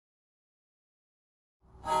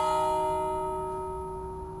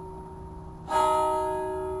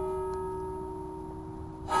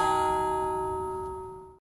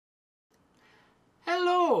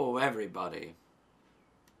everybody.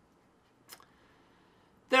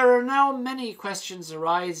 There are now many questions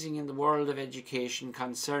arising in the world of education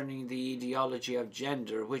concerning the ideology of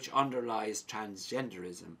gender which underlies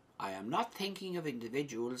transgenderism. I am not thinking of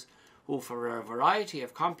individuals who, for a variety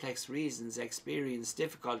of complex reasons, experience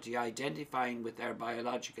difficulty identifying with their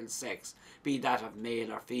biological sex, be that of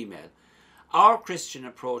male or female. Our Christian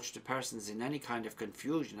approach to persons in any kind of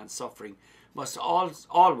confusion and suffering must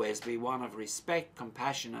always be one of respect,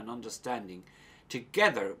 compassion and understanding,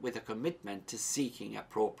 together with a commitment to seeking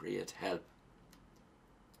appropriate help.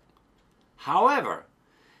 However,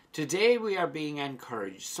 today we are being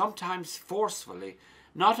encouraged, sometimes forcefully,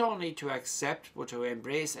 not only to accept but to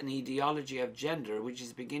embrace an ideology of gender which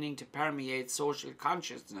is beginning to permeate social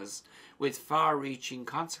consciousness with far-reaching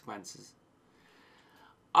consequences.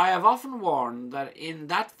 I have often warned that in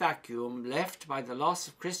that vacuum left by the loss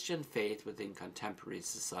of Christian faith within contemporary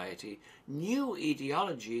society, new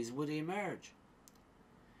ideologies would emerge.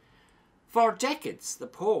 For decades, the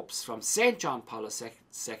popes, from St. John Paul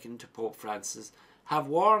II to Pope Francis, have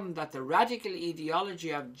warned that the radical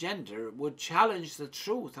ideology of gender would challenge the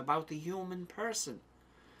truth about the human person.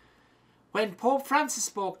 When Pope Francis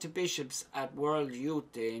spoke to bishops at World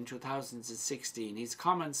Youth Day in 2016, his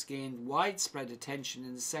comments gained widespread attention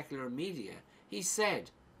in the secular media. He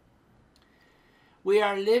said, "We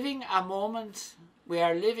are living at a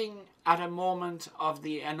moment of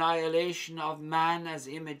the annihilation of man as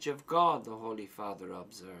image of God," the Holy Father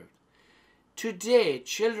observed. "Today,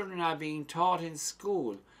 children are being taught in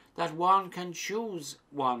school that one can choose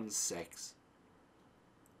one's sex."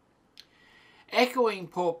 Echoing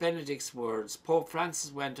Pope Benedict's words, Pope Francis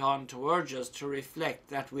went on to urge us to reflect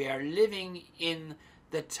that we are living in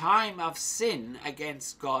the time of sin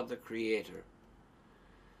against God the Creator.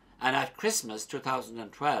 And at Christmas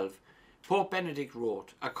 2012, Pope Benedict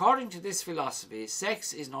wrote, "According to this philosophy,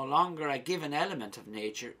 sex is no longer a given element of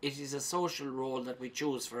nature, it is a social role that we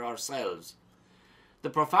choose for ourselves. The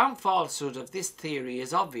profound falsehood of this theory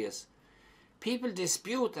is obvious. People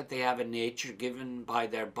dispute that they have a nature given by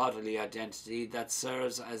their bodily identity that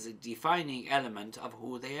serves as a defining element of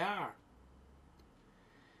who they are."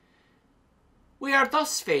 We are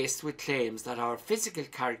thus faced with claims that our physical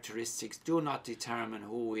characteristics do not determine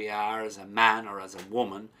who we are as a man or as a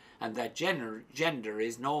woman, and that gender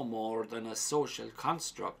is no more than a social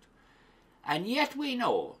construct. And yet we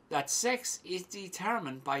know that sex is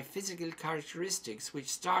determined by physical characteristics which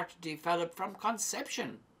start to develop from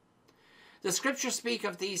conception. The scriptures speak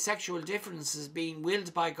of these sexual differences being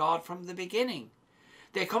willed by God from the beginning.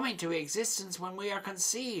 They come into existence when we are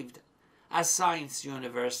conceived, as science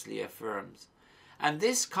universally affirms. And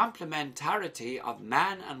this complementarity of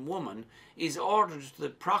man and woman is ordered to the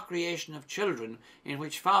procreation of children in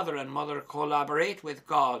which father and mother collaborate with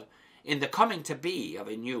God in the coming to be of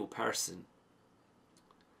a new person.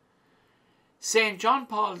 St. John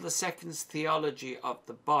Paul II's theology of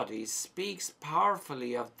the body speaks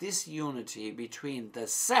powerfully of this unity between the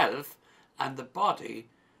self and the body,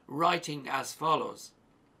 writing as follows: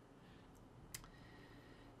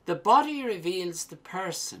 "The body reveals the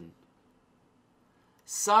person.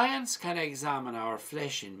 Science can examine our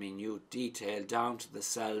flesh in minute detail down to the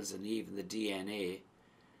cells and even the DNA,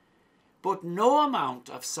 but no amount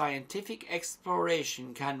of scientific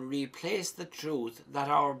exploration can replace the truth that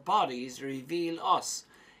our bodies reveal us,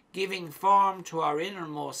 giving form to our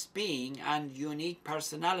innermost being and unique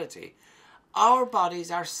personality. Our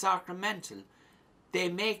bodies are sacramental. They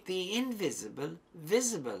make the invisible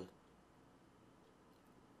visible."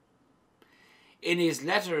 In his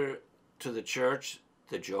letter to the Church,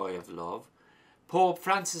 The Joy of Love, Pope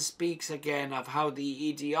Francis speaks again of how the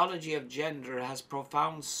ideology of gender has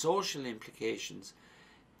profound social implications.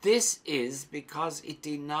 This is because it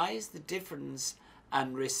denies the difference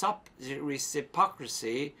and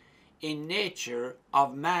reciprocity in nature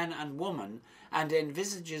of man and woman and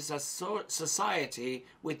envisages a society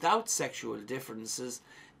without sexual differences,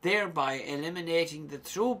 thereby eliminating the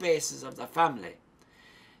true basis of the family.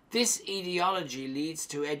 This ideology leads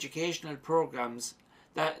to educational programs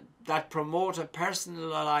that promote a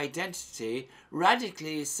personal identity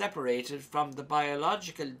radically separated from the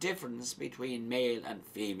biological difference between male and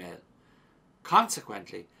female.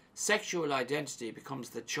 Consequently, sexual identity becomes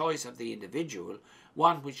the choice of the individual,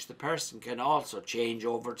 one which the person can also change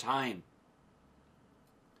over time.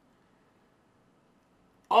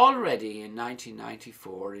 Already in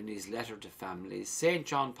 1994, in his letter to families, St.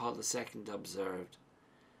 John Paul II observed,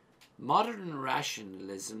 "Modern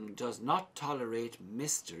rationalism does not tolerate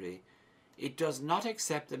mystery. It does not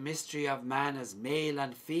accept the mystery of man as male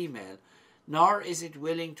and female, nor is it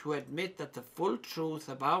willing to admit that the full truth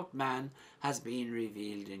about man has been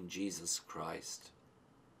revealed in Jesus Christ.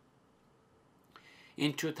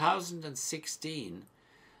 In 2016,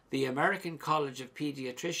 the American College of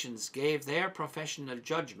Pediatricians gave their professional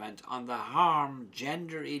judgment on the harm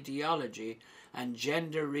gender ideology and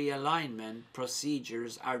gender realignment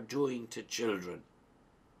procedures are doing to children.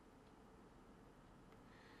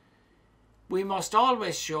 We must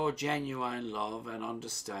always show genuine love and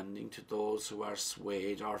understanding to those who are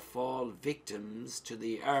swayed or fall victims to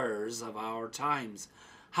the errors of our times.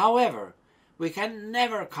 However, we can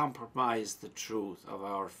never compromise the truth of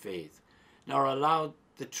our faith, nor allow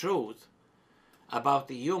the truth about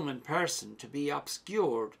the human person to be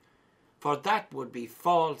obscured, for that would be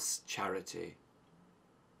false charity.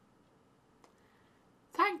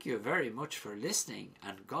 Thank you very much for listening,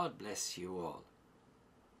 and God bless you all.